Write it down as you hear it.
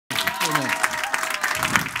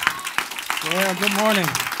Well, good morning.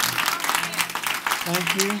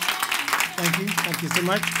 Thank you. Thank you. Thank you so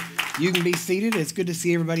much. You can be seated. It's good to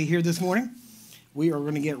see everybody here this morning. We are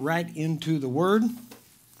going to get right into the Word.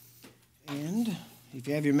 And if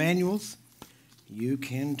you have your manuals, you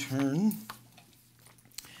can turn.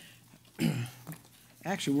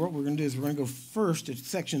 Actually, what we're going to do is we're going to go first to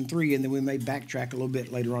section 3, and then we may backtrack a little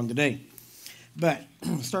bit later on today. But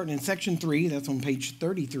starting in section 3, that's on page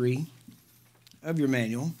 33 of your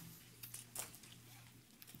manual.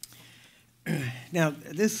 Now,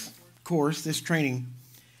 this course, this training,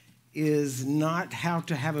 is not how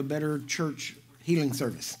to have a better church healing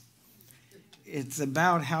service. It's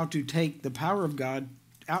about how to take the power of God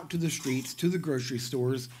out to the streets, to the grocery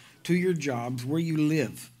stores, to your jobs, where you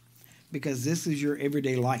live, because this is your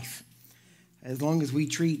everyday life. As long as we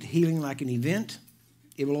treat healing like an event,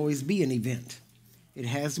 it will always be an event. It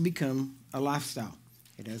has to become a lifestyle.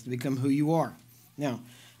 It has to become who you are. Now,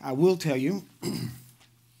 I will tell you,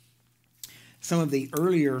 some of the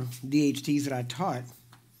earlier DHTs that I taught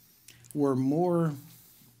were more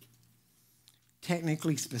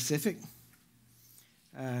technically specific.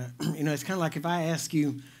 It's kind of like if I ask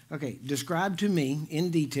you, okay, describe to me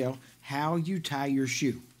in detail how you tie your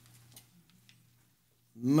shoe.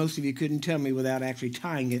 Most of you couldn't tell me without actually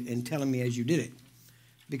tying it and telling me as you did it,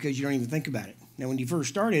 because you don't even think about it. Now, when you first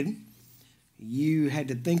started, you had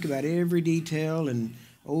to think about every detail and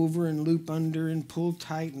over and loop under and pull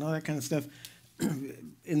tight and all that kind of stuff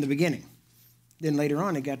in the beginning. Then later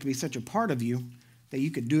on, it got to be such a part of you that you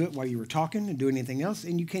could do it while you were talking and do anything else,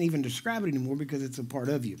 and you can't even describe it anymore because it's a part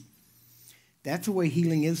of you. That's the way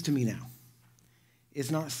healing is to me now. It's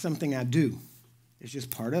not something I do. It's just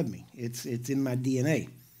part of me. It's in my DNA.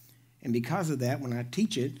 And because of that, when I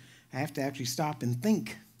teach it, I have to actually stop and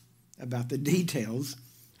think about the details,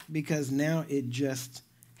 because now it just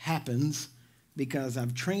happens because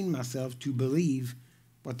I've trained myself to believe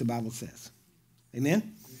what the Bible says.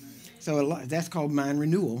 Amen? So that's called mind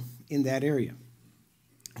renewal in that area.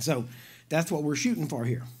 So that's what we're shooting for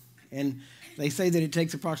here. And they say that it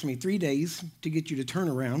takes approximately 3 days to get you to turn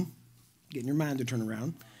around, getting your mind to turn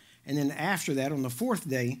around. And then after that, on the 4th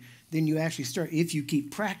day, then you actually start, if you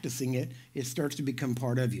keep practicing it, it starts to become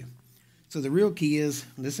part of you. So the real key is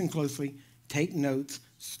listen closely, take notes,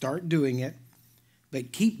 start doing it,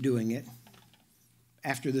 but keep doing it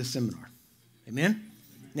after this seminar. Amen?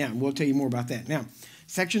 Now, we'll tell you more about that. Now,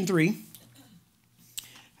 section 3,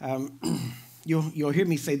 you'll hear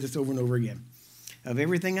me say this over and over again. Of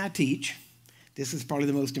everything I teach, this is probably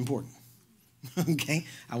the most important. Okay?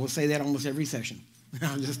 I will say that almost every session.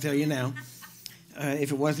 I'll just tell you now.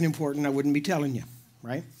 If it wasn't important, I wouldn't be telling you,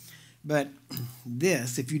 right? But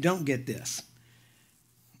this, if you don't get this,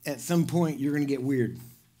 at some point you're going to get weird.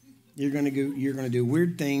 You're going to do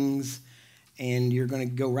weird things, and you're going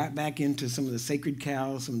to go right back into some of the sacred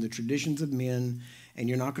cows, some of the traditions of men, and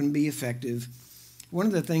you're not going to be effective. One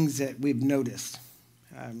of the things that we've noticed,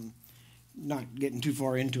 not getting too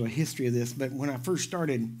far into a history of this, but when I first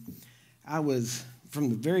started, from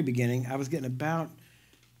the very beginning, I was getting about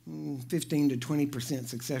 15 to 20%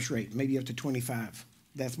 success rate, maybe up to 25.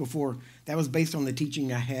 That was based on the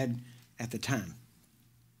teaching I had at the time.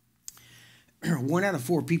 1 out of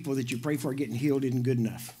 4 people that you pray for getting healed isn't good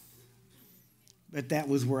enough. But that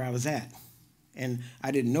was where I was at. And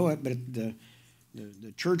I didn't know it, but the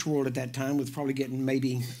church world at that time was probably getting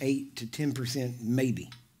maybe 8 to 10% maybe,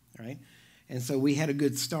 right? And so we had a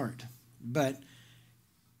good start. But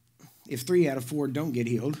if 3 out of 4 don't get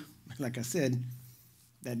healed, like I said,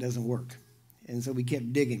 that doesn't work. And so we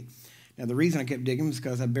kept digging. Now, the reason I kept digging was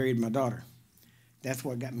because I buried my daughter. That's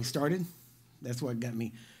what got me started. That's what got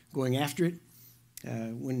me going after it.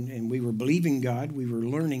 When we were believing God, we were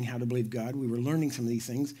learning how to believe God. We were learning some of these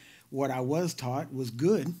things. What I was taught was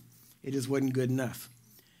good. It just wasn't good enough.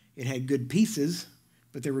 It had good pieces,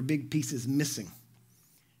 but there were big pieces missing.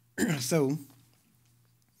 So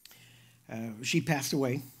she passed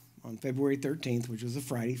away on February 13th, which was a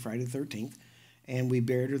Friday the 13th, and we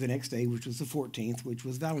buried her the next day, which was the 14th, which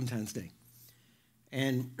was Valentine's Day.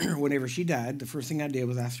 And whenever she died, the first thing I did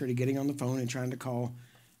was I started getting on the phone and trying to call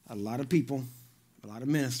a lot of people, a lot of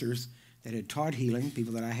ministers that had taught healing,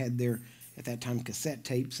 people that I had there at that time, cassette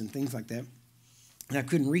tapes and things like that, and I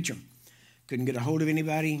couldn't reach them. Couldn't get a hold of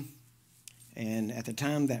anybody, and at the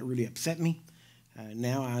time, that really upset me.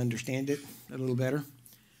 Now I understand it a little better,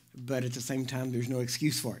 but at the same time, there's no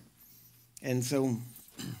excuse for it. And so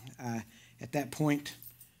at that point,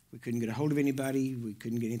 we couldn't get a hold of anybody. We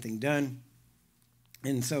couldn't get anything done.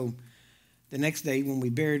 And so the next day when we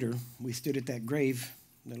buried her, we stood at that grave,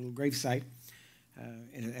 that little grave site,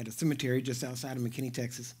 at a cemetery just outside of McKinney,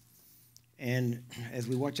 Texas. And as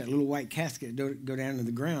we watched that little white casket go down to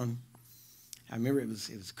the ground, I remember it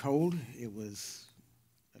was cold. It was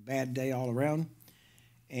a bad day all around.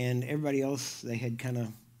 And everybody else, they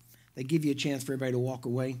give you a chance for everybody to walk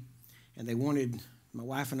away. And they wanted my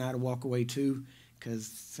wife and I to walk away too, because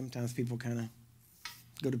sometimes people kind of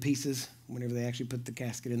go to pieces whenever they actually put the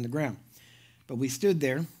casket in the ground. But we stood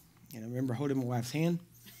there, and I remember holding my wife's hand,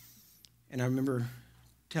 and I remember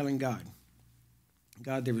telling God,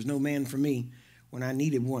 God, there was no man for me when I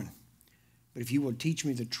needed one. But if you will teach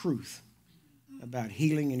me the truth about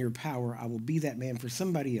healing and your power, I will be that man for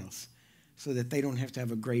somebody else so that they don't have to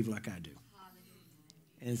have a grave like I do.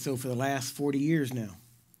 And so for the last 40 years now,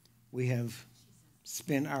 we have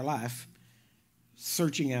spent our life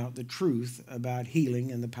searching out the truth about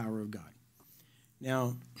healing and the power of God.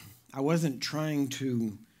 Now, I wasn't trying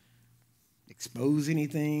to expose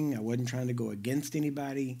anything. I wasn't trying to go against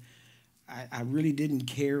anybody. I really didn't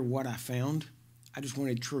care what I found. I just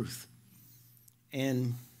wanted truth.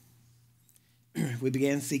 And we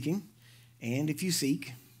began seeking. And if you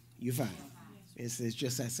seek, you find. It's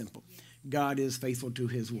just that simple. God is faithful to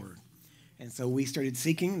his word. And so we started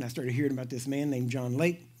seeking, and I started hearing about this man named John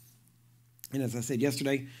Lake. And as I said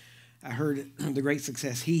yesterday, I heard the great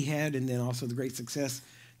success he had, and then also the great success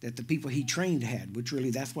that the people he trained had, which really,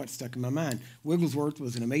 that's what stuck in my mind. Wigglesworth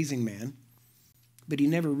was an amazing man, but he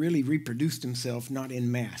never really reproduced himself, not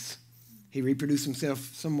in mass. He reproduced himself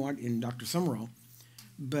somewhat in Dr. Summerall,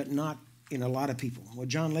 but not in a lot of people. Well,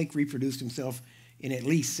 John Lake reproduced himself in at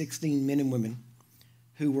least 16 men and women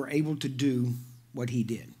who were able to do what he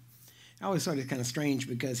did. I always thought it kind of strange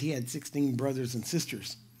because he had 16 brothers and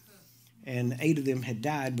sisters, and 8 of them had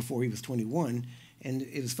died before he was 21. And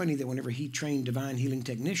it was funny that whenever he trained divine healing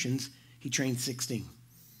technicians, he trained 16.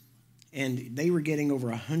 And they were getting over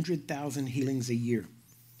 100,000 healings a year.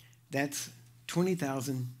 That's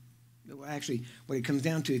 20,000. Well, actually, what it comes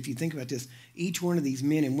down to, if you think about this, each one of these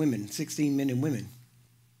men and women, 16 men and women,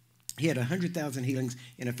 he had 100,000 healings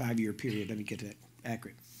in a 5-year period. Let me get that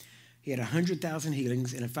accurate. He had 100,000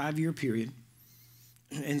 healings in a 5-year period.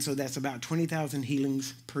 And so that's about 20,000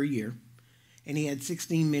 healings per year. And he had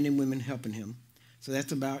 16 men and women helping him. So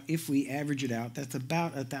that's about, if we average it out, that's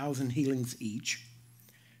about 1,000 healings each,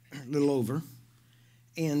 a little over.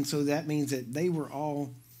 And so that means that they were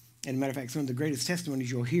all, and matter of fact, some of the greatest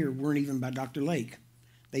testimonies you'll hear weren't even by Dr. Lake.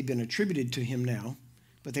 They've been attributed to him now,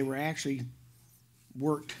 but they were actually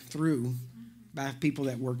worked through by people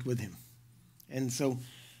that worked with him. And so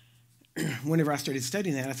whenever I started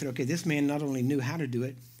studying that, I said, okay, this man not only knew how to do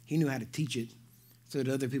it, he knew how to teach it so that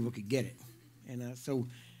other people could get it. And so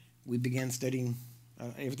we began studying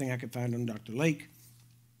everything I could find on Dr. Lake,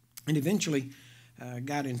 and eventually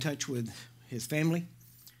got in touch with his family.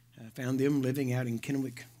 Found them living out in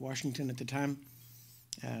Kennewick, Washington at the time.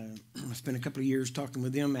 I spent a couple of years talking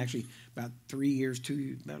with them, actually about 3 years,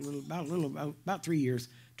 about 3 years,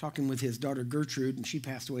 talking with his daughter Gertrude, and she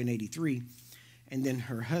passed away in 83. And then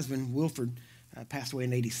her husband, Wilford, passed away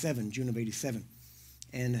in 87, June of 87.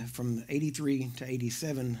 And from 83 to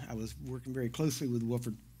 87, I was working very closely with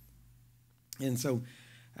Wilford. And so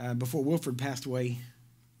before Wilford passed away,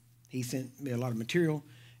 he sent me a lot of material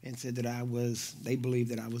and said that they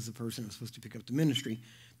believed that I was the person that was supposed to pick up the ministry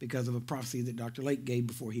because of a prophecy that Dr. Lake gave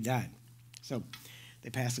before he died. So they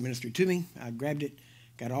passed the ministry to me. I grabbed it,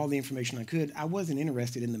 got all the information I could. I wasn't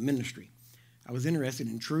interested in the ministry. I was interested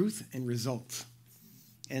in truth and results.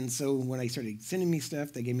 And so when they started sending me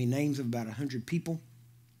stuff, they gave me names of about 100 people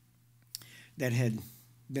that had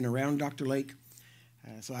been around Dr. Lake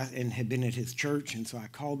and had been at his church. And so I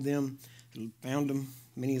called them, found them,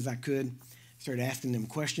 many as I could, started asking them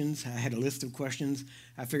questions. I had a list of questions.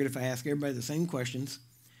 I figured if I asked everybody the same questions,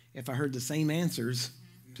 if I heard the same answers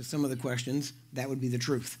to some of the questions, that would be the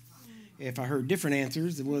truth. If I heard different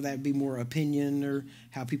answers, well, that would be more opinion or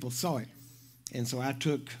how people saw it. And so I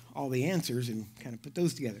took all the answers and kind of put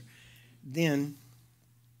those together. Then,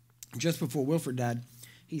 just before Wilford died,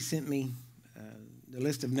 he sent me the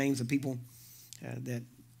list of names of people that,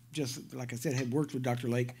 just like I said, had worked with Dr.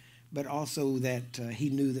 Lake, but also that he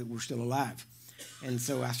knew that were still alive. And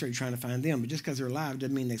so I started trying to find them. But just because they're alive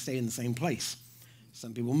doesn't mean they stay in the same place.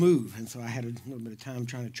 Some people move, and so I had a little bit of time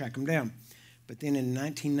trying to track them down. But then in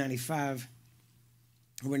 1995,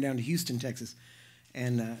 I went down to Houston, Texas,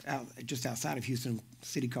 and just outside of Houston, a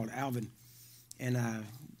city called Alvin. And I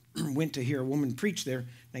went to hear a woman preach there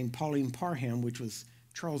named Pauline Parham, which was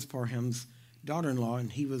Charles Parham's daughter-in-law,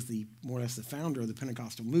 and he was more or less the founder of the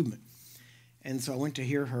Pentecostal movement. And so I went to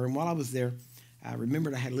hear her, and while I was there, I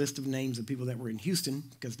remembered I had a list of names of people that were in Houston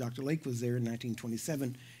because Dr. Lake was there in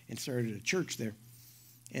 1927 and started a church there.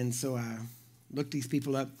 And so I looked these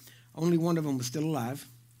people up. Only one of them was still alive.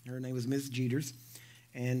 Her name was Miss Jeters,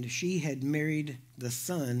 and she had married the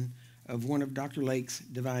son of one of Dr. Lake's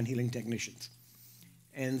divine healing technicians.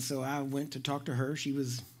 And so I went to talk to her. She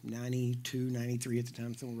was 92, 93 at the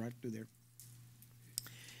time, somewhere right through there.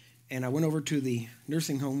 And I went over to the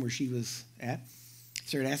nursing home where she was at,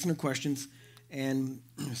 started asking her questions, and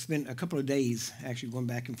spent a couple of days actually going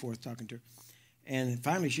back and forth talking to her. And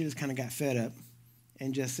finally, she just kind of got fed up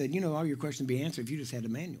and just said, all your questions would be answered if you just had a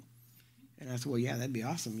manual. And I said, well, yeah, that'd be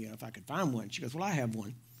awesome, if I could find one. She goes, well, I have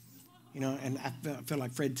one. And I felt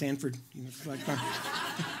like Fred Sanford. It's like,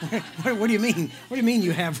 what do you mean? What do you mean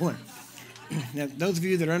you have one? Now, those of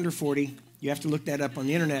you that are under 40, you have to look that up on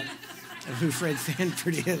the internet of who Fred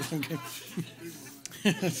Sanford is. Okay?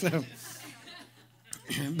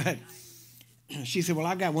 But she said, well,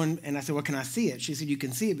 I got one. And I said, well, can I see it? She said, you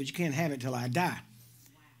can see it, but you can't have it till I die.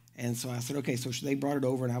 And so I said, okay. So they brought it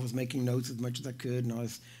over, and I was making notes as much as I could and all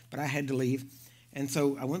this, but I had to leave. And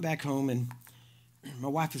so I went back home, and my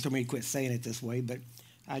wife has told me to quit saying it this way, but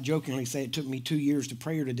I jokingly say it took me 2 years to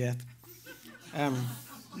pray her to death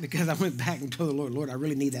because I went back and told the Lord, I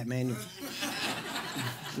really need that manual.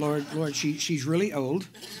 Lord, she's really old,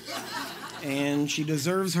 and she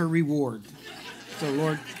deserves her reward. So,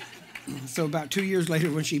 Lord, so about 2 years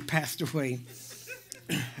later when she passed away,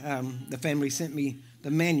 the family sent me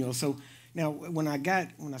the manual. So now when I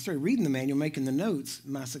started reading the manual, making the notes,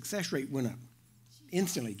 my success rate went up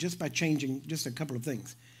instantly just by changing just a couple of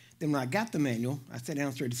things. Then when I got the manual, I sat down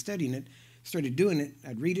and started studying it, started doing it.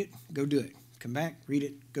 I'd read it, go do it. Come back, read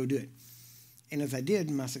it, go do it. And as I did,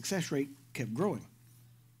 my success rate kept growing.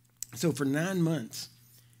 So for 9 months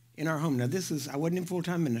in our home, now I wasn't in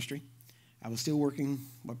full-time ministry. I was still working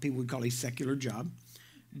what people would call a secular job.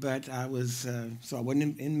 But I was, so I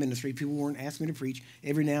wasn't in ministry. People weren't asking me to preach.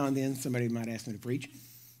 Every now and then somebody might ask me to preach.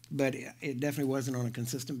 But it definitely wasn't on a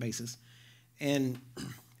consistent basis.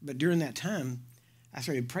 But during that time, I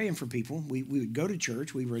started praying for people. We would go to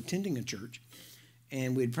church. We were attending a church.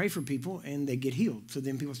 And we'd pray for people, and they'd get healed. So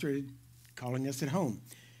then people started calling us at home.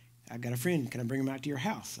 I got a friend. Can I bring him out to your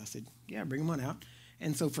house? I said, yeah, bring him on out.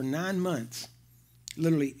 And so for 9 months,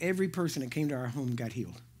 literally every person that came to our home got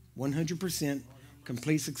healed. 100%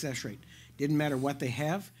 complete success rate. Didn't matter what they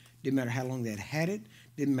have. Didn't matter how long they had it.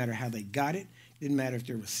 Didn't matter how they got it. Didn't matter if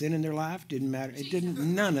there was sin in their life. Didn't matter.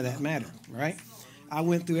 None of that mattered, right? I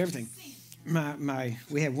went through everything.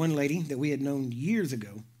 We had one lady that we had known years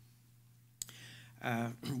ago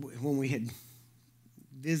when we had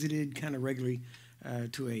visited kind of regularly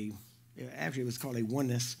actually it was called a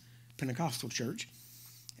Oneness Pentecostal church.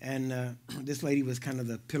 And this lady was kind of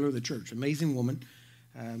the pillar of the church. Amazing woman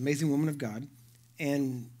of God.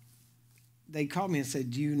 And they called me and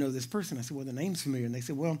said, do you know this person? I said, well, the name's familiar. And they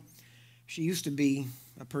said, well, she used to be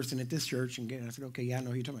a person at this church. And I said, okay, yeah, I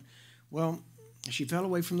know who you're talking about. Well, she fell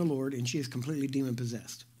away from the Lord, and she is completely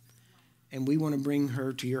demon-possessed. And we want to bring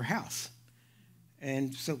her to your house.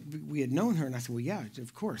 And so we had known her, and I said, well, yeah,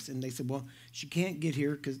 of course. And they said, well, she can't get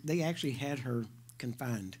here because they actually had her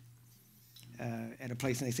confined at a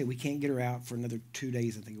place. And they said, we can't get her out for another 2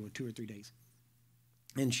 days, I think it was 2 or 3 days.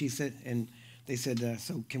 And she said, and they said,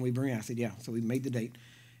 so can we bring her? I said, yeah. So we made the date.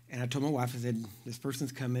 And I told my wife, I said, this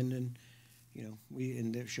person's coming, and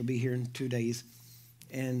she'll be here in 2 days.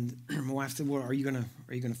 And my wife said, well, are you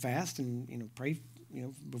gonna fast and pray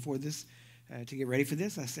before this to get ready for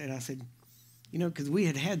this? I said, because we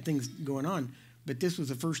had things going on, but this was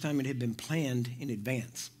the first time it had been planned in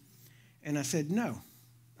advance. And I said, no,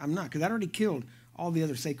 I'm not, because I'd already killed all the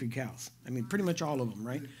other sacred cows. I mean, pretty much all of them,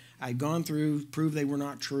 right? I'd gone through, proved they were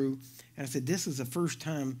not true. And I said, this is the first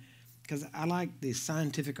time, because I like the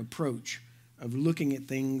scientific approach of looking at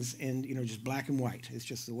things and, just black and white. It's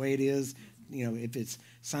just the way it is. If it's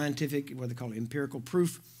scientific, what they call empirical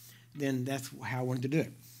proof, then that's how I wanted to do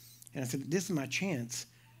it. And I said, this is my chance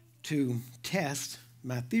to test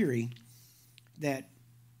my theory that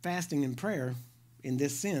fasting and prayer, in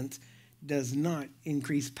this sense, does not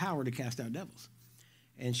increase power to cast out devils.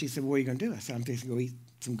 And she said, what are you going to do? I said, I'm fixing to go eat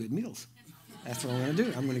some good meals. That's what I'm going to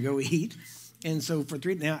do. I'm going to go eat. And so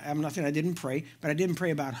now, I'm not saying I didn't pray, but I didn't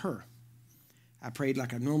pray about her. I prayed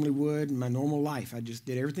like I normally would in my normal life. I just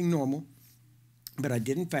did everything normal, but I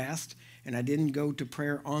didn't fast, and I didn't go to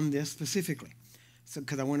prayer on this specifically. So,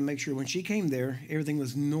 because I wanted to make sure when she came there, everything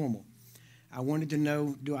was normal. I wanted to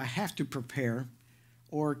know, do I have to prepare,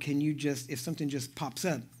 or can you just, if something just pops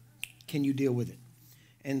up, can you deal with it?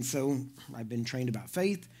 And so I've been trained about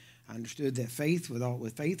faith. I understood that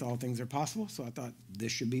with faith, all things are possible. So I thought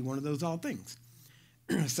this should be one of those all things.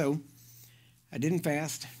 So I didn't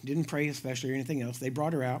fast, didn't pray especially or anything else. They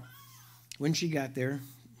brought her out. When she got there,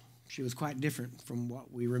 she was quite different from what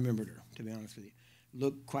we remembered her, to be honest with you.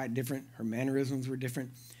 Looked quite different. Her mannerisms were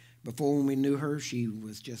different. Before, when we knew her, she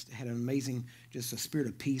was just had an amazing, just a spirit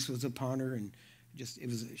of peace was upon her, and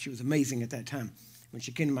she was amazing at that time. When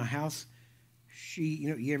she came to my house,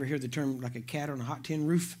 you ever hear the term like a cat on a hot tin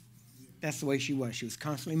roof? That's the way she was. She was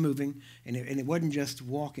constantly moving, and it wasn't just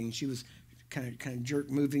walking. She was kind of jerk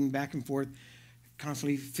moving back and forth,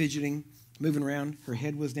 constantly fidgeting, moving around. Her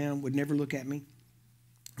head was down, would never look at me.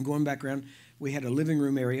 Going back around, we had a living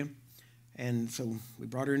room area, and so we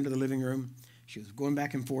brought her into the living room. She was going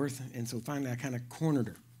back and forth, and so finally I kind of cornered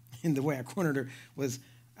her. And the way I cornered her was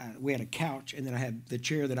we had a couch, and then I had the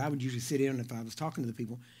chair that I would usually sit in if I was talking to the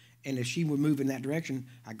people. And if she would move in that direction,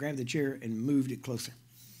 I grabbed the chair and moved it closer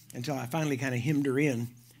until I finally kind of hemmed her in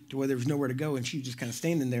to where there was nowhere to go, and she was just kind of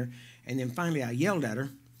standing there. And then finally I yelled at her,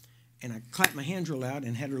 and I clapped my hands real loud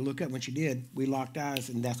and had her look up. When she did, we locked eyes,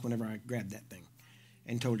 and that's whenever I grabbed that thing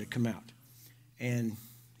and told her to come out. And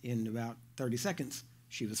in about 30 seconds,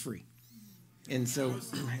 she was free. And so,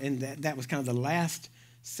 and that was kind of the last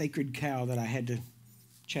sacred cow that I had to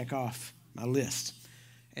check off my list.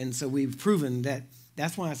 And so we've proven that.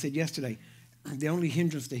 That's why I said yesterday, the only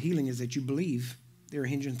hindrance to healing is that you believe there are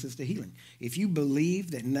hindrances to healing. If you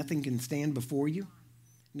believe that nothing can stand before you,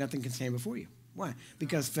 nothing can stand before you. Why?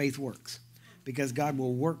 Because faith works. Because God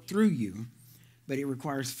will work through you, but it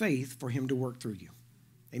requires faith for him to work through you.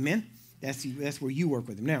 Amen? That's where you work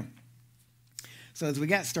with him. Now, so as we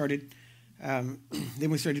got started, then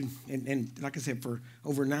we started, and like I said, for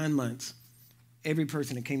over 9 months, every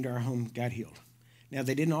person that came to our home got healed. Now,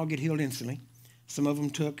 they didn't all get healed instantly. Some of them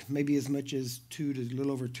took maybe as much as 2 to a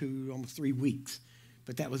little over 2, almost 3 weeks.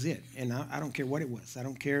 But that was it. And I don't care what it was. I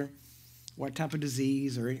don't care what type of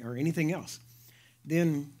disease or anything else.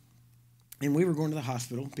 Then, and we were going to the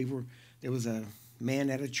hospital. There was a man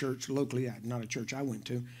at a church locally, not a church I went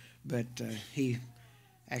to, but he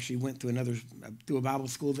actually went through a Bible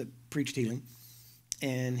school that preached healing.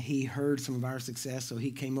 And he heard some of our success, so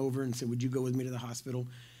he came over and said, would you go with me to the hospital?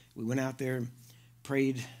 We went out there,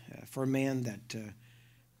 prayed for a man that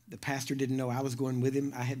the pastor didn't know I was going with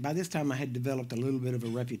him. By this time, I had developed a little bit of a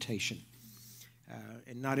reputation.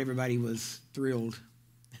 And not everybody was thrilled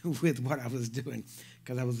with what I was doing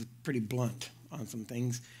because I was pretty blunt on some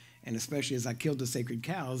things. And especially as I killed the sacred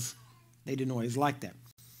cows, they didn't always like that.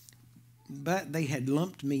 But they had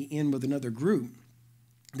lumped me in with another group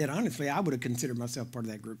that honestly I would have considered myself part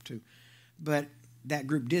of that group too. But that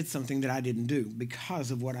group did something that I didn't do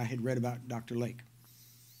because of what I had read about Dr. Lake.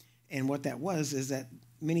 And what that was is that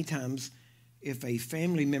many times if a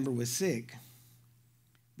family member was sick,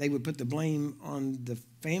 they would put the blame on the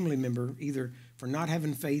family member either for not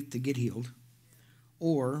having faith to get healed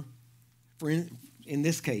or, in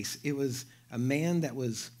this case, it was a man that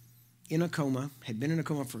was in a coma, had been in a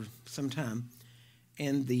coma for some time,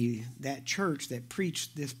 and that church that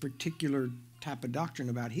preached this particular type of doctrine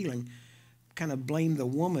about healing kind of blamed the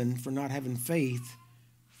woman for not having faith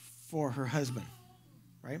for her husband,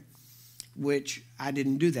 right? Which I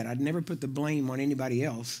didn't do that. I'd never put the blame on anybody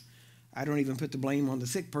else. I don't even put the blame on the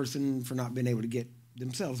sick person for not being able to get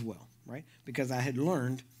themselves well, right? Because I had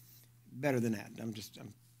learned better than that. I'm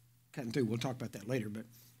cutting through. We'll talk about that later. But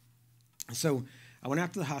so I went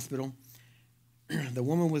out to the hospital. The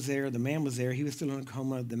woman was there. The man was there. He was still in a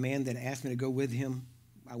coma. The man that asked me to go with him,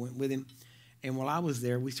 I went with him. And while I was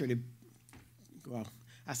there, we started, well,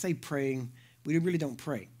 I say praying. We really don't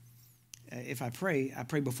pray. If I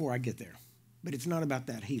pray before I get there. But it's not about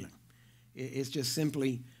that healing. It's just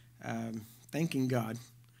simply thanking God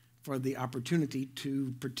for the opportunity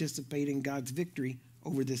to participate in God's victory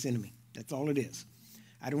over this enemy. That's all it is.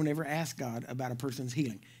 I don't ever ask God about a person's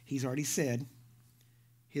healing. He's already said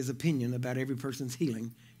his opinion about every person's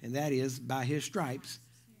healing, and that is by his stripes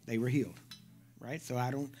they were healed, right? So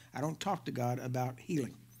I don't talk to God about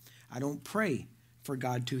healing. I don't pray for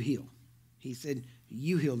God to heal. He said,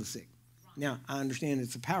 you heal the sick. Now, I understand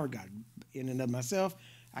it's a power God. In and of myself,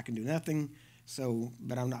 I can do nothing,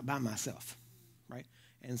 but I'm not by myself, right?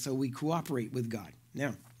 And so we cooperate with God.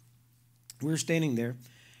 Now, we're standing there,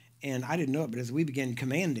 and I didn't know it, but as we began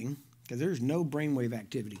commanding, because there's no brainwave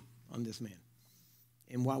activity on this man.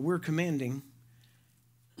 And while we're commanding,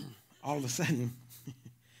 all of a sudden,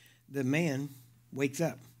 the man wakes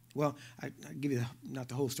up. Well, I'll give you not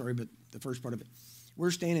the whole story, but the first part of it.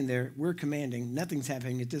 We're standing there. We're commanding. Nothing's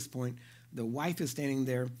happening at this point. The wife is standing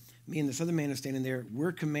there. Me and this other man are standing there.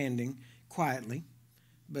 We're commanding quietly,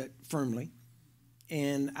 but firmly.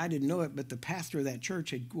 And I didn't know it, but the pastor of that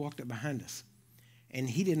church had walked up behind us. And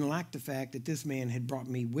he didn't like the fact that this man had brought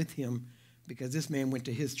me with him because this man went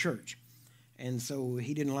to his church. And so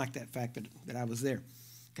he didn't like that fact that I was there.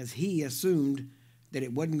 because he assumed that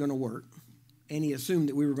it wasn't going to work, and he assumed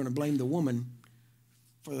that we were going to blame the woman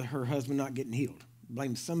for her husband not getting healed,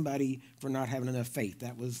 blame somebody for not having enough faith.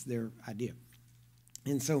 That was their idea.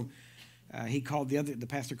 And so the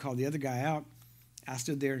pastor called the other guy out. I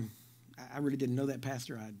stood there. I really didn't know that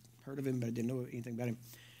pastor. I'd heard of him, but I didn't know anything about him.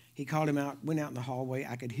 He called him out, went out in the hallway.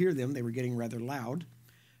 I could hear them. They were getting rather loud,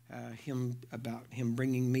 about him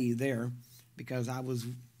bringing me there because I was,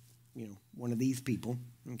 one of these people,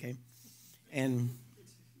 okay? And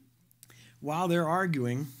while they're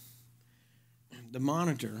arguing, the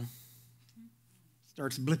monitor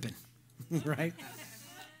starts blipping, right?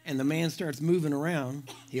 And the man starts moving around.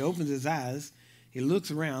 He opens his eyes. He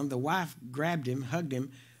looks around. The wife grabbed him, hugged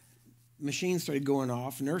him. Machines started going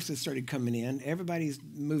off. Nurses started coming in. Everybody's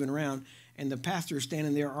moving around. And the pastor is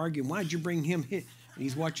standing there arguing, why'd you bring him here? And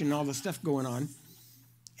he's watching all the stuff going on.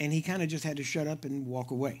 And he kind of just had to shut up and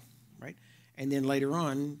walk away, right? And then later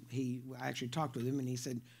on, I actually talked with him, and he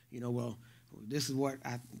said, well, this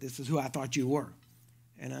is who I thought you were.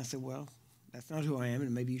 And I said, well, that's not who I am,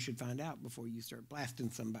 and maybe you should find out before you start blasting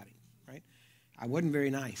somebody, right? I wasn't very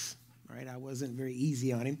nice, right? I wasn't very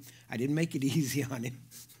easy on him. I didn't make it easy on him.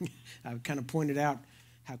 I kind of pointed out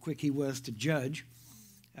how quick he was to judge.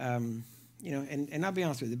 And I'll be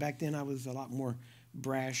honest with you, back then I was a lot more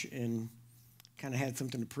brash and kind of had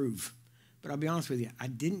something to prove. But I'll be honest with you, I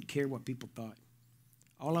didn't care what people thought.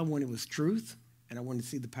 All I wanted was truth, and I wanted to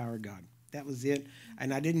see the power of God. That was it.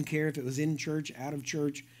 And I didn't care if it was in church, out of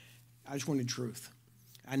church. I just wanted truth.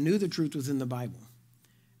 I knew the truth was in the Bible.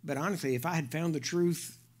 But honestly, if I had found the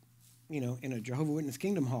truth, in a Jehovah's Witness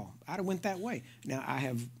Kingdom Hall, I'd have went that way. Now,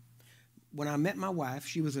 when I met my wife,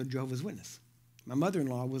 she was a Jehovah's Witness. My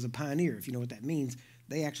mother-in-law was a pioneer, if you know what that means.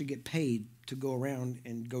 They actually get paid to go around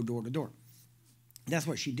and go door to door. That's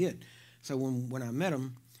what she did. So when I met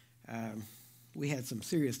them, we had some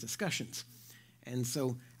serious discussions. And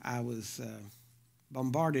so I was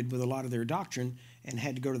bombarded with a lot of their doctrine and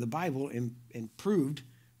had to go to the Bible and proved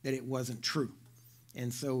that it wasn't true.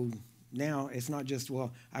 And so now it's not just,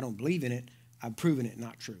 well, I don't believe in it. I've proven it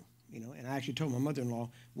not true. And I actually told my mother-in-law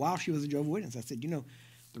while she was a Jehovah's Witness, I said,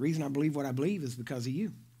 the reason I believe what I believe is because of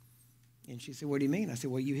you. And she said, what do you mean? I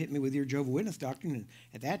said, well, you hit me with your Jehovah's Witness doctrine. And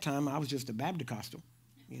at that time, I was just a Baptist-costal,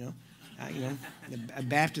 a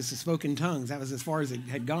Baptist that spoke in tongues. That was as far as it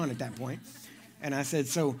had gone at that point. And I said,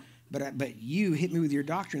 but you hit me with your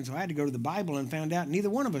doctrine, so I had to go to the Bible and found out neither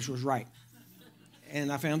one of us was right.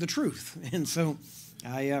 And I found the truth. And so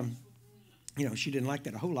she didn't like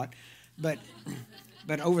that a whole lot. But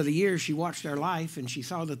over the years, she watched our life, and she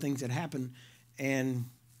saw the things that happened. And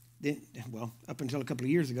then, up until a couple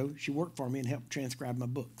of years ago, she worked for me and helped transcribe my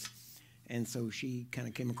books. And so she kind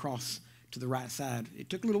of came across to the right side. It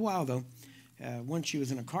took a little while, though. Once she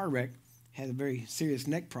was in a car wreck, had a very serious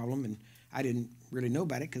neck problem, and I didn't really know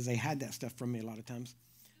about it because they hide that stuff from me a lot of times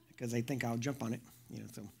because they think I'll jump on it,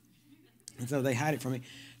 And so they hide it from me.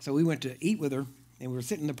 So we went to eat with her, and we were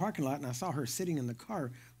sitting in the parking lot, and I saw her sitting in the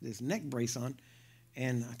car with this neck brace on,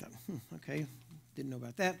 and I thought, okay, didn't know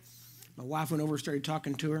about that. My wife went over, started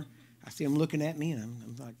talking to her. I see him looking at me, and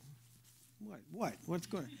I'm like, what's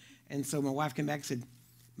going on? And so my wife came back and said,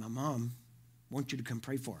 my mom wants you to come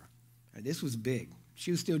pray for her. Right, this was big.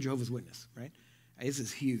 She was still Jehovah's Witness, right? This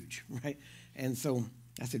is huge, right? And so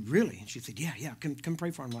I said, really? And she said, yeah, come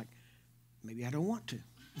pray for her. I'm like, maybe I don't want to.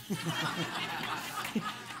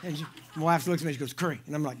 And my wife looks at me, she goes, Curry.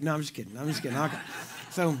 And I'm like, no, I'm just kidding. Okay.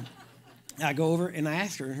 So I go over and I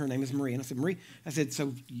asked her name is Marie. And I said, Marie,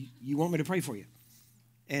 so you want me to pray for you?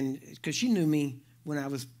 And because she knew me when I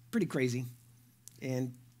was pretty crazy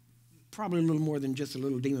and probably a little more than just a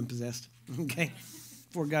little demon possessed, okay,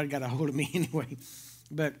 before God got a hold of me anyway.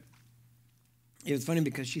 But it was funny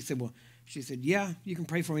because she said, yeah, you can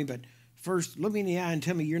pray for me, but first look me in the eye and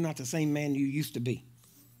tell me you're not the same man you used to be.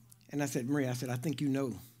 And I said, Marie, I think you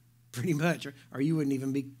know pretty much, or you wouldn't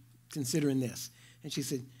even be considering this. And she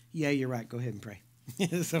said, yeah, you're right. Go ahead and pray.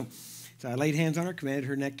 So I laid hands on her, commanded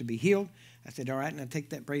her neck to be healed. I said, all right, and I take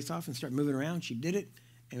that brace off and start moving around. She did it,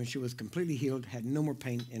 and she was completely healed, had no more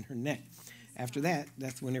pain in her neck. After that,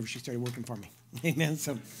 that's whenever she started working for me. Amen.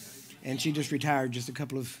 And she just retired just about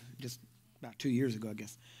 2 years ago, I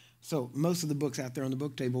guess. So most of the books out there on the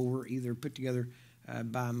book table were either put together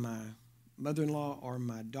by my mother-in-law or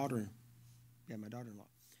my daughter. Yeah, my daughter-in-law.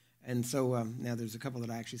 And so now there's a couple that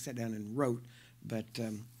I actually sat down and wrote, but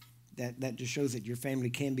that just shows that your family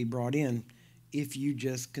can be brought in if you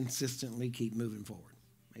just consistently keep moving forward.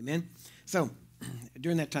 Amen? So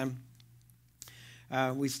during that time,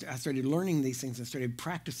 I started learning these things and started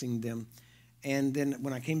practicing them. And then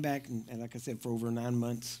when I came back, and like I said, for over 9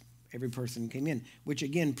 months, every person came in, which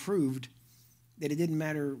again proved that it didn't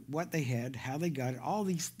matter what they had, how they got it, all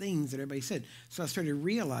these things that everybody said. So I started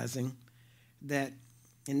realizing that,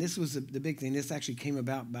 and this was the big thing, this actually came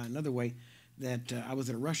about by another way, that I was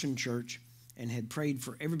at a Russian church and had prayed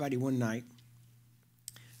for everybody one night,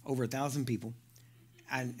 over 1,000 people,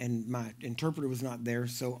 and my interpreter was not there,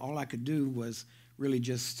 so all I could do was really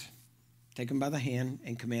just take them by the hand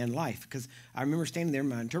and command life. Because I remember standing there,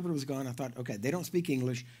 my interpreter was gone. I thought, okay, they don't speak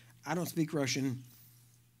English. I don't speak Russian.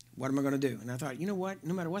 What am I going to do? And I thought, you know what?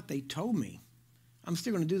 No matter what they told me, I'm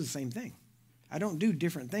still going to do the same thing. I don't do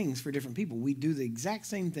different things for different people. We do the exact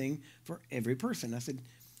same thing for every person. I said,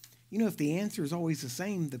 you know, if the answer is always the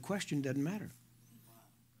same, the question doesn't matter.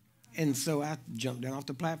 And so I jumped down off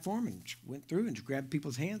the platform and went through and grabbed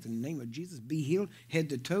people's hands in the name of Jesus. Be healed, head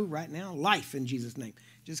to toe right now. Life in Jesus' name.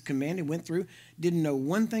 Just commanded, went through. Didn't know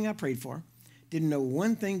one thing I prayed for. Didn't know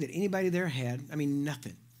one thing that anybody there had. I mean,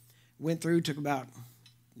 nothing. Went through, took about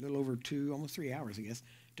a little over 2, almost 3 hours, I guess,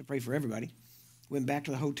 to pray for everybody. Went back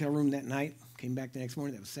to the hotel room that night. Came back the next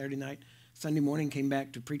morning. That was Saturday night. Sunday morning, came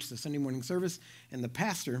back to preach the Sunday morning service. And the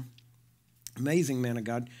pastor, amazing man of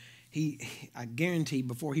God, I guarantee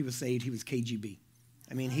before he was saved, he was KGB.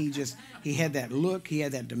 I mean, he had that look, he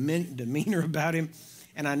had that demeanor about him.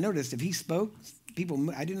 And I noticed if he spoke, I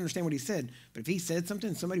didn't understand what he said, but if he said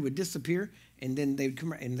something, somebody would disappear, and then they would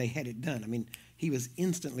come and they had it done. I mean, he was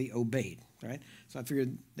instantly obeyed, right? So I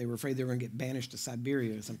figured they were afraid they were going to get banished to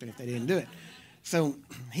Siberia or something if they didn't do it. So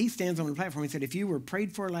he stands on the platform. He said, if you were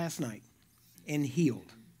prayed for last night and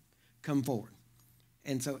healed, come forward.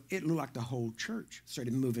 And so it looked like the whole church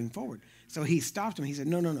started moving forward. So he stopped him. He said,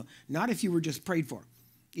 no, not if you were just prayed for.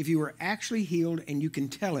 If you were actually healed and you can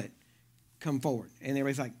tell it, come forward. And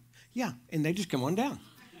everybody's like, yeah. And they just come on down.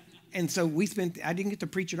 And so I didn't get to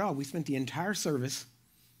preach at all. We spent the entire service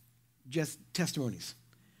just testimonies.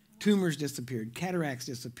 Tumors disappeared. Cataracts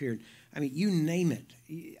disappeared. I mean, you name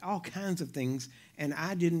it. All kinds of things. And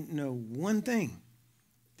I didn't know one thing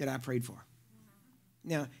that I prayed for.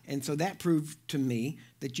 Now, and so that proved to me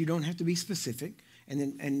that you don't have to be specific.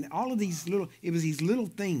 And all of these it was these little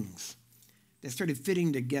things that started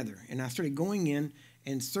fitting together. And I started going in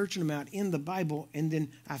and searching them out in the Bible. And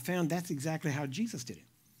then I found that's exactly how Jesus did it.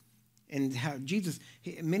 And how Jesus,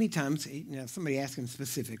 many times, somebody asked him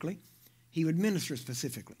specifically, he would minister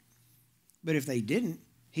specifically. But if they didn't,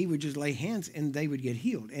 he would just lay hands and they would get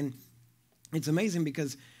healed. And it's amazing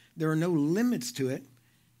because there are no limits to it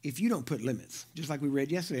if you don't put limits. Just like we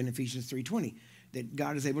read yesterday in Ephesians 3:20, that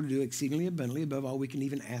God is able to do exceedingly abundantly above all we can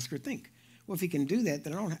even ask or think. Well, if he can do that,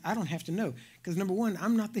 then I don't have to know. Because number one,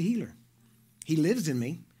 I'm not the healer. He lives in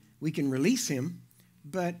me. We can release him.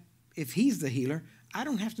 But if he's the healer, I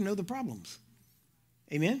don't have to know the problems.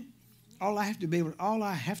 Amen? All I have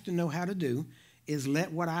to know how to do is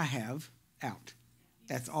let what I have out.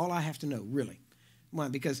 That's all I have to know, really. Why?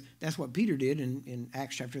 Because that's what Peter did in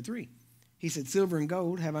Acts chapter 3. He said, silver and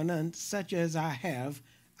gold have I none, such as I have,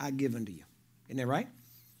 I give unto you. Isn't that right?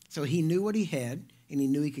 So he knew what he had, and he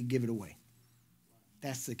knew he could give it away.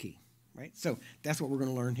 That's the key, right? So that's what we're going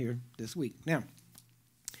to learn here this week. Now,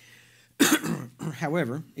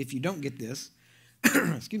 however, if you don't get this,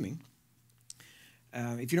 excuse me,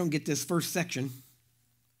 if you don't get this first section,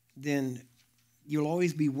 then you'll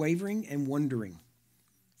always be wavering and wondering.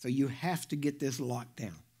 So you have to get this locked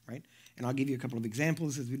down, right? And I'll give you a couple of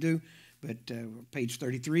examples as we do. But page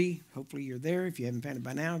 33, hopefully you're there. If you haven't found it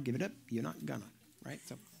by now, give it up. You're not gonna, right?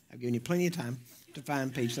 So I've given you plenty of time to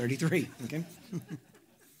find page 33, okay?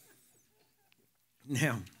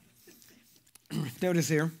 Now, notice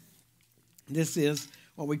here, this is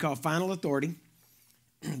what we call final authority.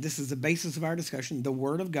 This is the basis of our discussion. The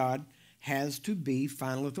Word of God has to be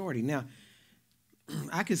final authority. Now,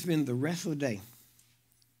 I could spend the rest of the day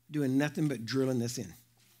doing nothing but drilling this in,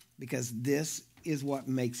 because this is what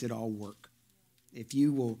makes it all work. If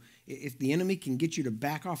the enemy can get you to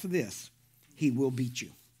back off of this, he will beat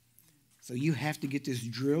you. So you have to get this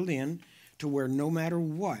drilled in to where no matter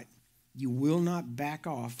what, you will not back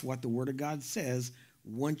off what the Word of God says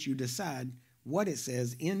once you decide what it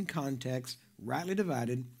says in context, rightly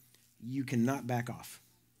divided. You cannot back off.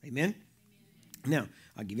 Amen? Now,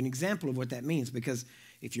 I'll give you an example of what that means, because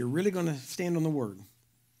if you're really going to stand on the Word,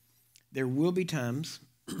 there will be times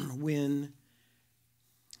when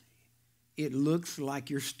it looks like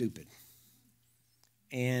you're stupid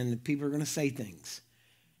and people are going to say things.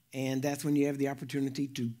 And that's when you have the opportunity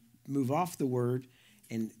to move off the Word.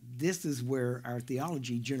 And this is where our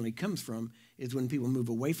theology generally comes from, is when people move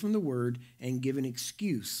away from the Word and give an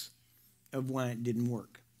excuse of why it didn't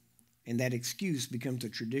work. And that excuse becomes a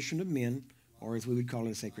tradition of men, or as we would call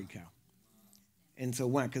it, a sacred cow. And so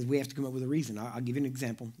why? Because we have to come up with a reason. I'll give you an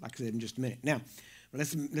example, like I said, in just a minute. Now,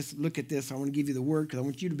 let's look at this. I want to give you the word because I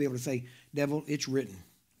want you to be able to say, devil, it's written.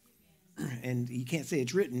 And you can't say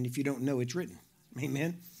it's written if you don't know it's written.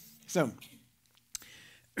 Amen? So,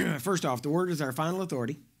 first off, the word is our final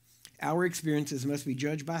authority. Our experiences must be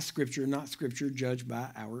judged by Scripture, not Scripture judged by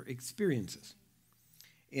our experiences.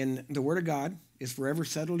 And the word of God is forever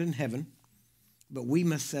settled in heaven, but we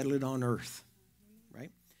must settle it on earth,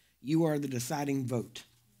 right? You are the deciding vote.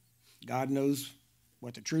 God knows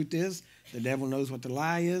what the truth is. The devil knows what the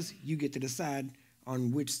lie is. You get to decide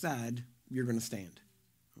on which side you're going to stand,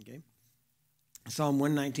 okay? Psalm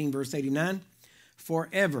 119, verse 89,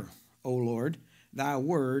 forever, O Lord, thy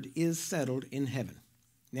word is settled in heaven.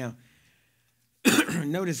 Now,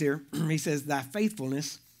 notice here, he says, thy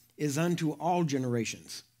faithfulness is unto all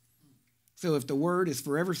generations. So if the word is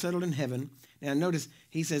forever settled in heaven, now notice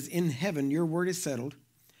he says, in heaven your word is settled,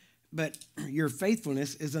 but your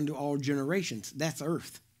faithfulness is unto all generations. That's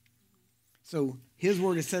earth. So his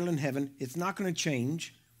word is settled in heaven. It's not going to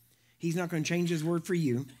change. He's not going to change his word for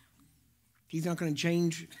you. He's not going to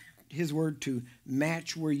change his word to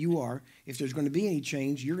match where you are. If there's going to be any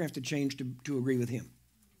change, you're going to have to change to agree with him.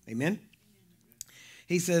 Amen?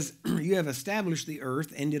 He says, you have established the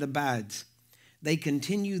earth, and it abides. They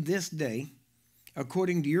continue this day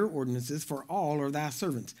according to your ordinances for all are thy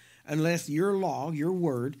servants. Unless your law, your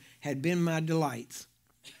word, had been my delights,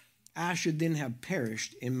 I should then have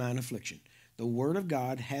perished in mine affliction. The word of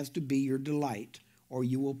God has to be your delight, or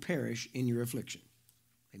you will perish in your affliction.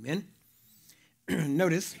 Amen?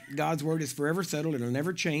 Notice, God's word is forever settled. It'll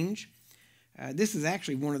never change. This is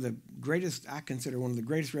actually one of the greatest, I consider one of the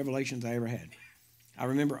greatest revelations I ever had. I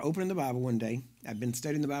remember opening the Bible one day. I'd been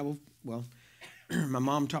studying the Bible. Well, my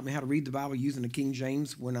mom taught me how to read the Bible using the King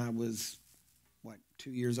James when I was, 2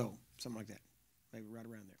 years old, something like that, maybe right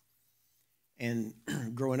around there.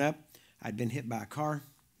 And growing up, I'd been hit by a car.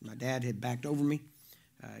 My dad had backed over me.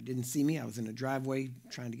 Didn't see me. I was in a driveway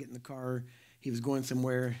trying to get in the car. He was going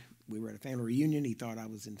somewhere. We were at a family reunion. He thought I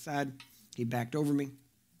was inside. He backed over me.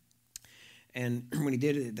 And when he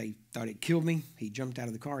did it, they thought it killed me. He jumped out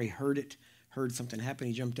of the car. He heard something happen.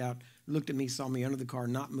 He jumped out, looked at me, saw me under the car,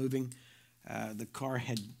 not moving. The car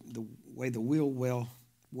had, the way the wheel well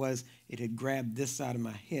was, it had grabbed this side of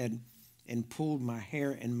my head and pulled my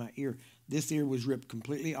hair and my ear. This ear was ripped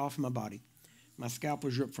completely off my body. My scalp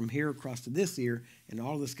was ripped from here across to this ear, and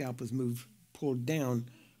all the scalp was pulled down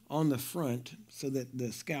on the front so that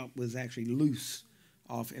the scalp was actually loose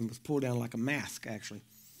off and was pulled down like a mask, actually.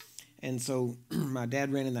 And so my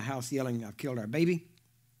dad ran in the house yelling, I've killed our baby.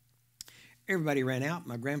 Everybody ran out.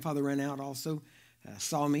 My grandfather ran out also,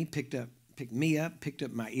 saw me, picked me up, picked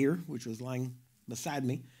up my ear, which was lying beside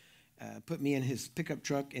me, put me in his pickup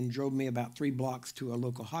truck and drove me about 3 blocks to a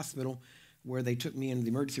local hospital where they took me into the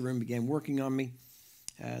emergency room, began working on me.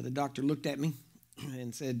 The doctor looked at me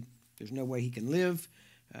and said, there's no way he can live.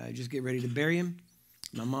 Just get ready to bury him.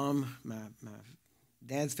 My mom, my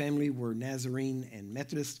dad's family were Nazarene and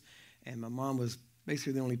Methodist, and my mom was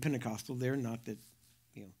basically the only Pentecostal there. Not that,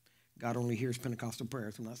 God only hears Pentecostal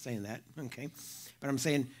prayers. I'm not saying that, okay? But I'm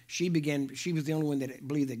saying she was the only one that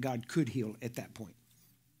believed that God could heal at that point.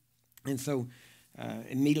 And so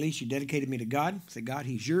immediately she dedicated me to God, said, God,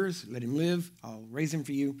 he's yours. Let him live. I'll raise him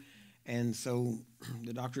for you. And so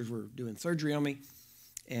the doctors were doing surgery on me.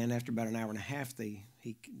 And after about an hour and a half, the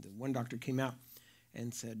one doctor came out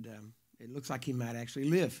and said, it looks like he might actually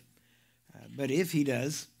live. But if he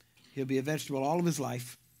does, he'll be a vegetable all of his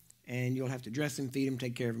life, and you'll have to dress him, feed him,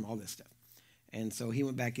 take care of him, all this stuff. And so he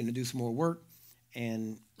went back in to do some more work,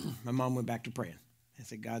 and my mom went back to praying. I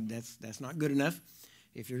said, God, that's not good enough.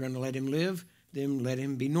 If you're going to let him live, then let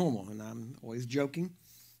him be normal. And I'm always joking.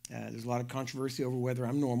 There's a lot of controversy over whether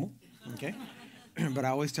I'm normal, okay? But I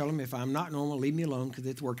always tell him, if I'm not normal, leave me alone because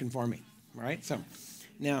it's working for me, all right? So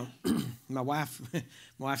now my wife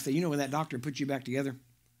said, when that doctor put you back together,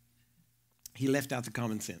 he left out the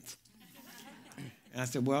common sense. And I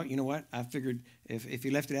said, well, you know what? I figured if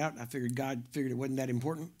he left it out, I figured God figured it wasn't that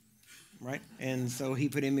important, right? And so he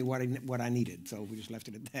put in me what I needed. So we just left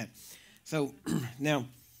it at that. So now,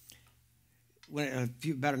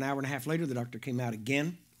 about an hour and a half later, the doctor came out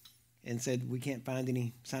again and said, we can't find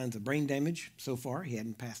any signs of brain damage so far. He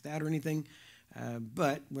hadn't passed out or anything,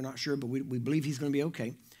 but we're not sure, but we believe he's going to be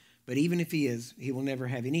okay. But even if he is, he will never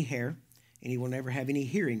have any hair, and he will never have any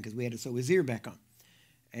hearing because we had to sew his ear back on.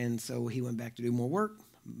 And so he went back to do more work.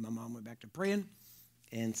 My mom went back to praying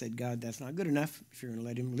and said, God, that's not good enough. If you're going to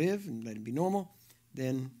let him live and let him be normal,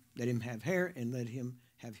 then let him have hair and let him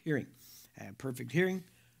have hearing. I had perfect hearing.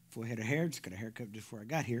 Full head of hair. Just got a haircut before I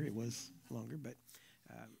got here. It was longer, but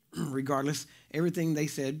regardless, everything they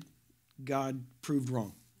said, God proved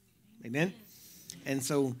wrong. Amen? And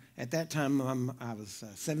so at that time, I was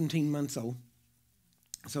 17 months old.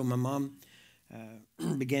 So my mom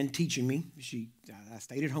began teaching me. I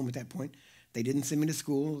stayed at home at that point. They didn't send me to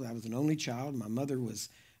school. I was an only child. My mother was,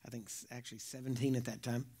 I think, actually 17 at that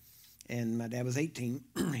time. And my dad was 18.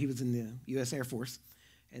 He was in the U.S. Air Force.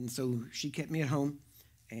 And so she kept me at home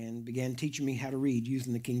and began teaching me how to read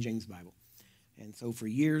using the King James Bible. And so for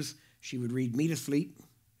years, she would read me to sleep.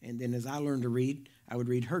 And then as I learned to read, I would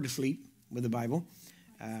read her to sleep with the Bible.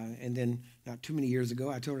 And then not too many years ago,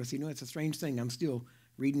 I told her, I said, it's a strange thing. I'm still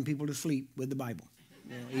reading people to sleep with the Bible,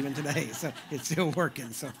 even today. So it's still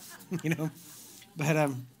working. So,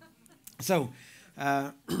 But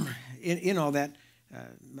in all that,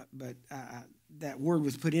 that word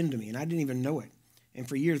was put into me, and I didn't even know it. And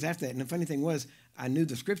for years after that, and the funny thing was, I knew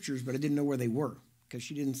the scriptures, but I didn't know where they were, because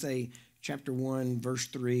she didn't say chapter 1, verse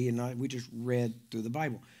 3, and we just read through the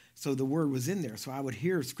Bible. So the word was in there. So I would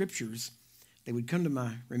hear scriptures. They would come to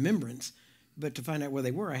my remembrance, but to find out where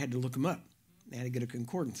they were, I had to look them up. I had to get a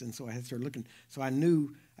concordance, and so I had to start looking. So I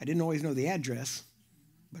didn't always know the address,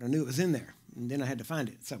 but I knew it was in there, and then I had to find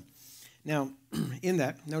it. So now, in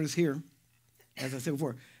that, notice here, as I said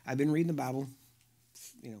before, I've been reading the Bible,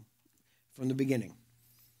 from the beginning.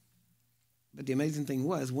 But the amazing thing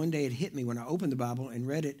was, one day it hit me when I opened the Bible and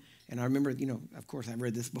read it, and I remember, of course, I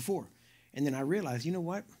read this before. And then I realized, you know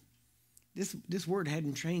what? This word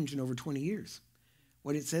hadn't changed in over 20 years.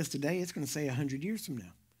 What it says today, it's going to say 100 years from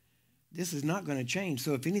now. This is not going to change.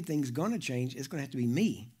 So if anything's going to change, it's going to have to be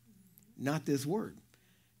me, not this word.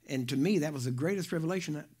 And to me, that was the greatest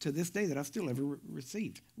revelation to this day that I've still ever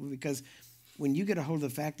received. Because when you get a hold of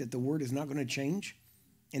the fact that the word is not going to change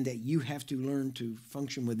and that you have to learn to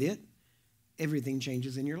function with it, everything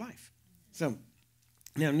changes in your life. So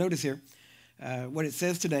now notice here, what it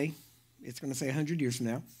says today, it's going to say 100 years from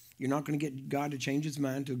now. You're not going to get God to change his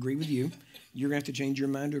mind to agree with you. You're going to have to change your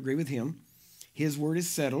mind to agree with him. His word is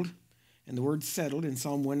settled. And the word settled in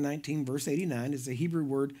Psalm 119, verse 89, is the Hebrew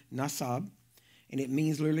word nasab. And it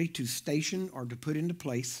means literally to station or to put into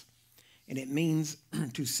place. And it means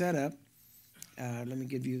to set up. Let me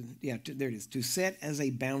give you, there it is. To set as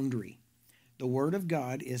a boundary. The word of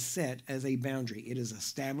God is set as a boundary. It is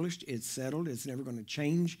established. It's settled. It's never going to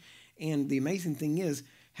change. And the amazing thing is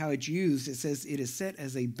how it's used. It says it is set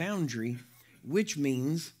as a boundary, which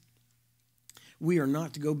means we are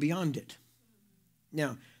not to go beyond it.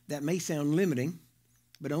 Now, that may sound limiting,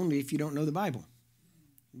 but only if you don't know the Bible.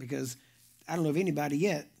 Because I don't know of anybody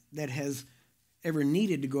yet that has ever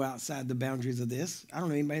needed to go outside the boundaries of this. I don't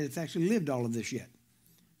know anybody that's actually lived all of this yet.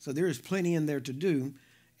 So there is plenty in there to do.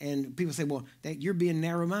 And people say, well, that you're being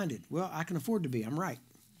narrow-minded. Well, I can afford to be. I'm right.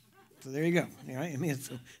 So there you go. All right? I mean,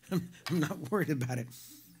 so I'm not worried about it.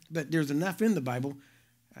 But there's enough in the Bible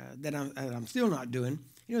that I'm still not doing.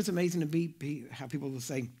 It's amazing to be how people will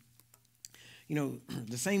say,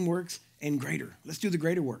 the same works and greater. Let's do the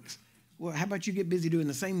greater works. Well, how about you get busy doing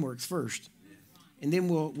the same works first, and then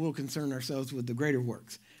we'll concern ourselves with the greater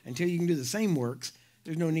works. Until you can do the same works,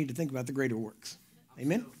 there's no need to think about the greater works.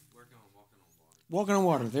 Amen? Walking on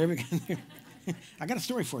water. There we go. I got a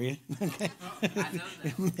story for you. Okay.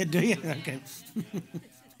 Do you? Okay.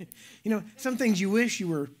 Some things you wish you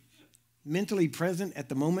were mentally present at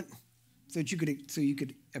the moment so that you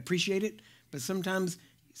could appreciate it, but sometimes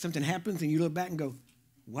something happens and you look back and go,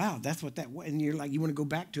 wow, that's what that was. And you're like, you want to go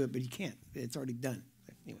back to it, but you can't. It's already done.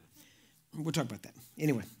 Anyway, we'll talk about that.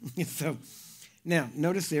 Anyway, so now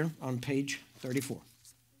notice there on page 34.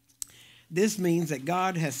 This means that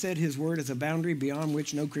God has set his word as a boundary beyond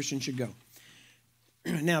which no Christian should go.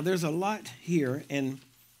 Now, there's a lot here, and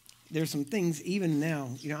there's some things even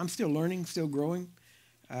now. I'm still learning, still growing.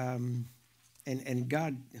 And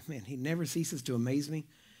God, man, he never ceases to amaze me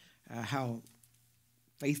how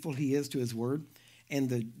faithful he is to his word,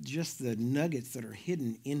 and just the nuggets that are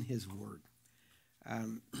hidden in his word.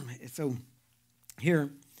 So here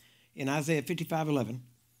in Isaiah 55:11,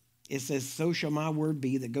 it says, so shall my word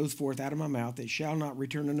be that goes forth out of my mouth. It shall not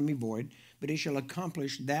return unto me void, but it shall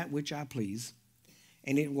accomplish that which I please,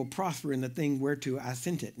 and it will prosper in the thing whereto I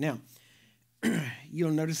sent it. Now,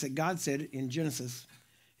 you'll notice that God said in Genesis,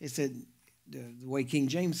 it said, the way King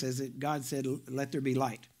James says it, God said, let there be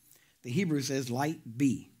light. The Hebrew says, light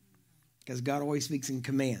be, because God always speaks in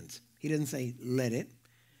commands. He doesn't say, let it.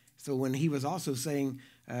 So when he was also saying,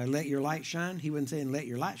 let your light shine, he wasn't saying, let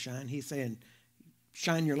your light shine. He's saying,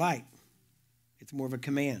 shine your light. It's more of a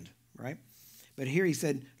command, right? But here he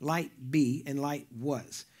said, light be, and light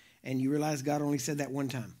was. And you realize God only said that one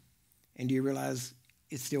time. And do you realize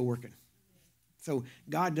it's still working? So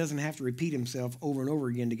God doesn't have to repeat himself over and over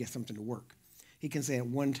again to get something to work. He can say it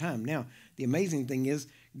one time. Now, the amazing thing is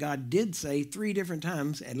God did say 3 different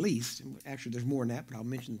times at least, actually there's more than that, but I'll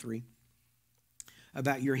mention 3,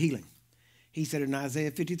 about your healing. He said in Isaiah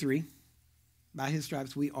 53, by his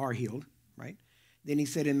stripes we are healed, right? Then he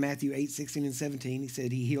said in Matthew 8, 16 and 17, he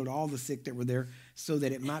said he healed all the sick that were there so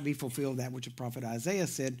that it might be fulfilled that which the prophet Isaiah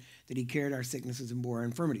said, that he carried our sicknesses and bore our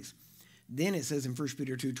infirmities. Then it says in 1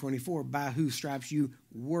 Peter 2:24, by whose stripes you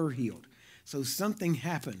were healed. So something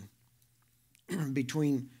happened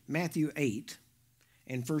between Matthew 8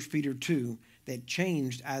 and 1 Peter 2 that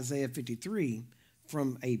changed Isaiah 53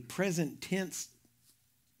 from a present tense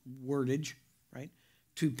wordage, right,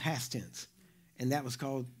 to past tense. And that was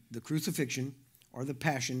called the crucifixion or the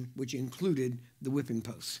passion, which included the whipping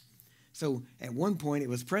post. So at one point it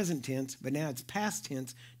was present tense, but now it's past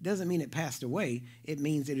tense. Doesn't mean it passed away. It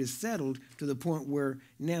means it is settled to the point where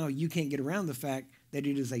now you can't get around the fact that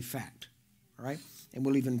it is a fact. All right? And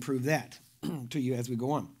we'll even prove that to you as we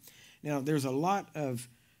go on. Now, there's a lot of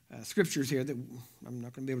scriptures here that I'm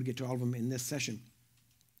not going to be able to get to all of them in this session.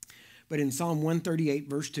 But in Psalm 138,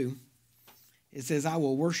 verse 2, it says, I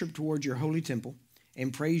will worship towards your holy temple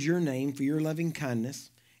and praise your name for your loving kindness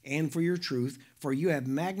and for your truth, for you have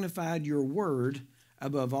magnified your word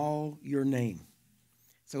above all your name.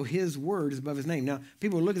 So his word is above his name. Now,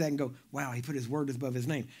 people look at that and go, wow, he put his word above his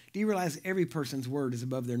name. Do you realize every person's word is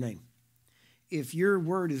above their name? If your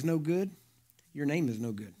word is no good, your name is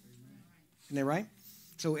no good. Isn't that right?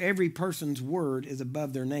 So every person's word is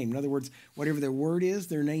above their name. In other words, whatever their word is,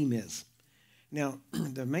 their name is. Now,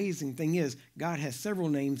 the amazing thing is, God has several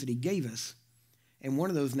names that he gave us, and one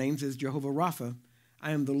of those names is Jehovah Rapha.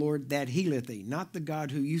 I am the Lord that healeth thee. Not the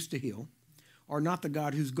God who used to heal, or not the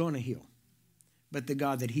God who's going to heal, but the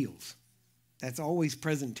God that heals. That's always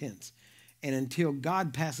present tense. And until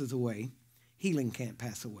God passes away, healing can't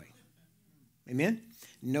pass away. Amen?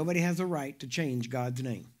 Nobody has a right to change God's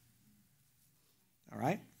name. All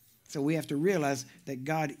right? So we have to realize that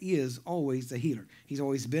God is always the healer. He's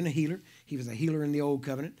always been a healer. He was a healer in the old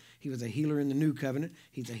covenant. He was a healer in the new covenant.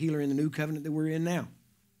 He's a healer in the new covenant that we're in now.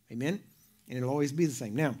 Amen? And it'll always be the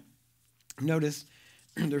same. Now, notice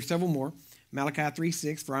there's several more. Malachi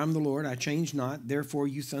 3:6, for I am the Lord, I change not. Therefore,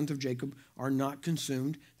 you sons of Jacob are not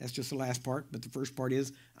consumed. That's just the last part. But the first part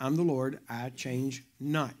is, I'm the Lord, I change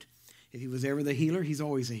not. If he was ever the healer, he's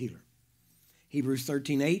always a healer. Hebrews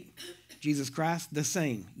 13:8, Jesus Christ, the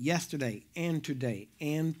same, yesterday and today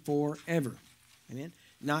and forever. Amen?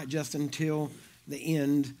 Not just until the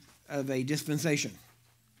end of a dispensation,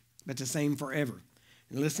 but the same forever.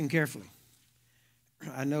 And listen carefully.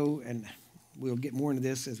 I know, and we'll get more into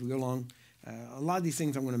this as we go along. A lot of these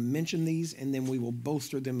things, I'm going to mention these, and then we will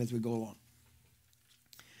bolster them as we go along.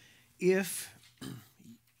 If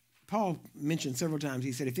Paul mentioned several times,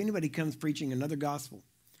 he said, if anybody comes preaching another gospel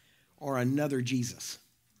or another Jesus,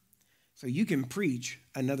 so you can preach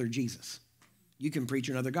another Jesus. You can preach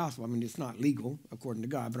another gospel. I mean, it's not legal according to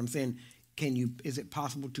God, but I'm saying, is it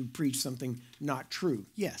possible to preach something not true?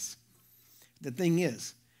 Yes. The thing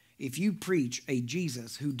is, if you preach a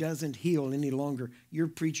Jesus who doesn't heal any longer, you're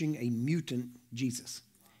preaching a mutant Jesus.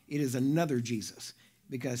 It is another Jesus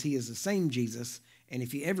because he is the same Jesus, and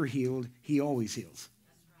if he ever healed, he always heals.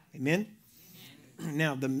 That's right. Amen? Amen.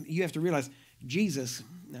 Now, you have to realize Jesus,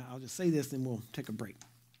 now I'll just say this, then we'll take a break.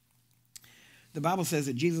 The Bible says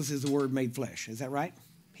that Jesus is the Word made flesh. Is that right?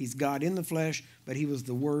 He's God in the flesh, but he was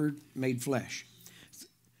the Word made flesh.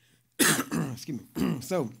 Excuse me.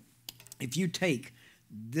 So, if you take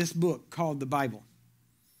this book called the Bible,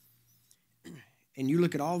 and you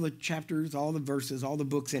look at all the chapters, all the verses, all the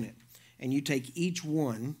books in it, and you take each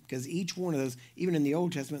one, because each one of those, even in the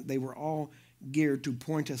Old Testament, they were all geared to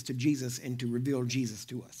point us to Jesus and to reveal Jesus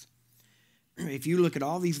to us. If you look at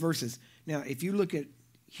all these verses, now if you look at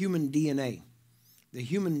human DNA, the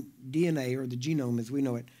human DNA, or the genome as we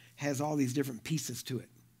know it, has all these different pieces to it.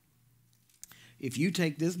 If you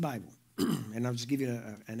take this Bible, and I'll just give you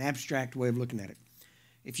an abstract way of looking at it.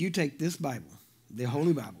 If you take this Bible, the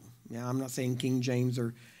Holy Bible, now I'm not saying King James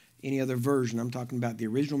or any other version, I'm talking about the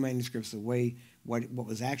original manuscripts, the way what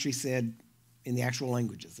was actually said in the actual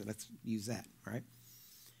languages. So let's use that, all right?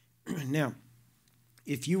 Now,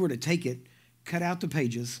 if you were to take it, cut out the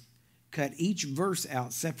pages, cut each verse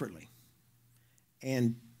out separately,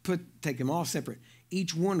 and take them all separate,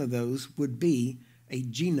 each one of those would be a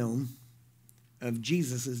genome of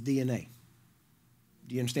Jesus' DNA.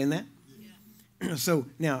 Do you understand that? Yeah. So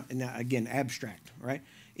now again, abstract, right?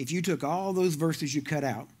 If you took all those verses you cut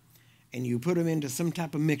out and you put them into some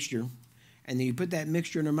type of mixture, and then you put that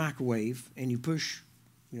mixture in a microwave and you push,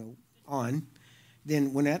 on,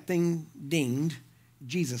 then when that thing dinged,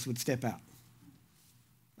 Jesus would step out.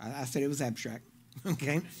 I said it was abstract,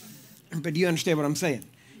 okay? But do you understand what I'm saying?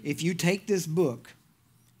 If you take this book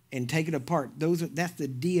and take it apart, that's the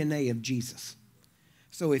DNA of Jesus.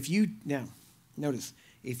 So now, notice,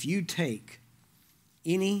 if you take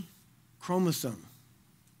any chromosome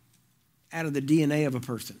out of the DNA of a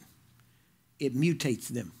person, it mutates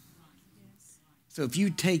them. So if you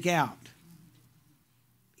take out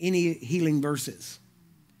any healing verses,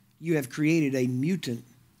 you have created a mutant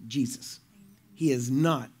Jesus. He is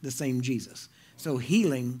not the same Jesus. So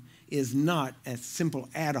healing is not a simple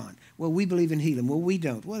add-on. Well, we believe in healing. Well, we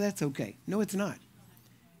don't. Well, that's okay. No, it's not.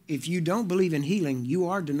 If you don't believe in healing, you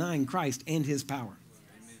are denying Christ and his power.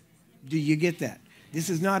 Do you get that? This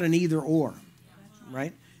is not an either or,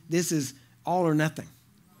 right? This is all or nothing.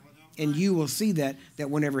 And you will see that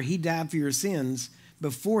whenever he died for your sins,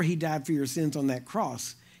 before he died for your sins on that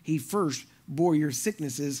cross, he first bore your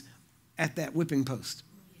sicknesses at that whipping post.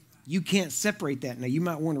 You can't separate that. Now, you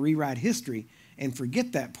might want to rewrite history and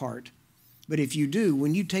forget that part. But if you do,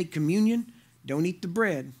 when you take communion, don't eat the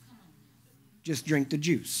bread. Just drink the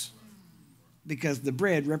juice. Because the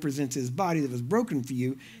bread represents his body that was broken for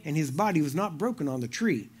you, and his body was not broken on the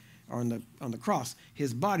tree or on the cross.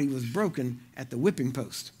 His body was broken at the whipping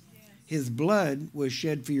post. His blood was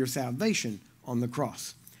shed for your salvation on the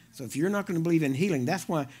cross. So if you're not going to believe in healing, that's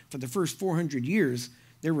why for the first 400 years,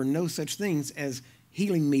 there were no such things as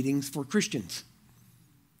healing meetings for Christians.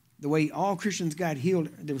 The way all Christians got healed,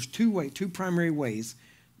 there was two primary ways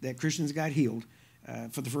that Christians got healed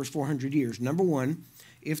for the first 400 years. Number one,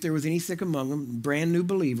 if there was any sick among them, brand new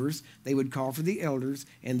believers, they would call for the elders,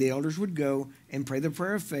 and the elders would go and pray the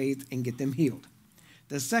prayer of faith and get them healed.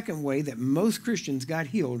 The second way that most Christians got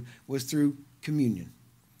healed was through communion,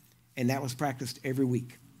 and that was practiced every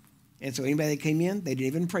week. And so anybody that came in, they didn't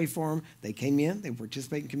even pray for them. They came in, they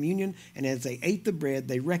participated in communion, and as they ate the bread,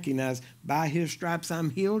 they recognized, by his stripes I'm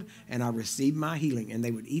healed, and I received my healing. And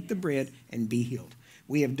they would eat the bread and be healed.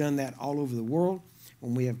 We have done that all over the world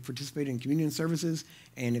when we have participated in communion services,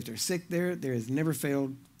 and if they're sick there has never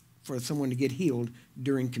failed for someone to get healed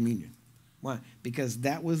during communion. Why? Because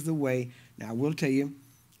that was the way. Now, I will tell you,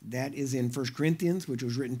 that is in 1 Corinthians, which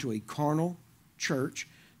was written to a carnal church.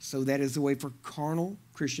 So that is the way for carnal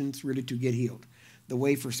Christians really to get healed. The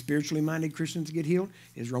way for spiritually minded Christians to get healed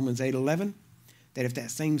is Romans 8:11, that if that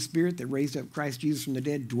same spirit that raised up Christ Jesus from the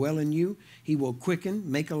dead dwell in you, he will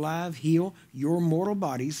quicken, make alive, heal your mortal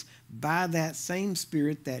bodies by that same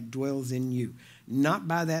spirit that dwells in you. Not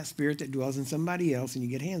by that spirit that dwells in somebody else and you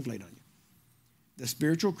get hands laid on you. The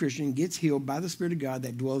spiritual Christian gets healed by the Spirit of God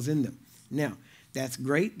that dwells in them. Now, that's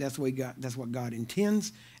great. That's what God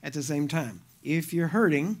intends. At the same time, if you're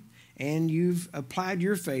hurting and you've applied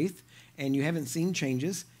your faith and you haven't seen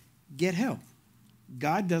changes, get help.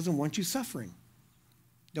 God doesn't want you suffering.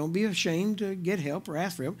 Don't be ashamed to get help or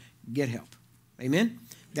ask for help. Get help. Amen?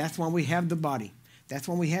 That's why we have the body. That's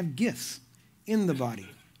why we have gifts in the body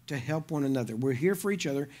to help one another. We're here for each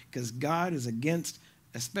other because God is against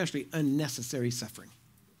especially unnecessary suffering.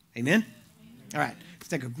 Amen? All right. Let's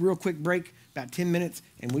take a real quick break, about 10 minutes,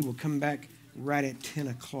 and we will come back right at 10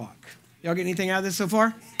 o'clock. Y'all get anything out of this so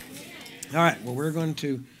far? All right. Well, we're going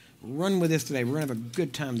to run with this today. We're going to have a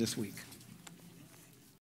good time this week.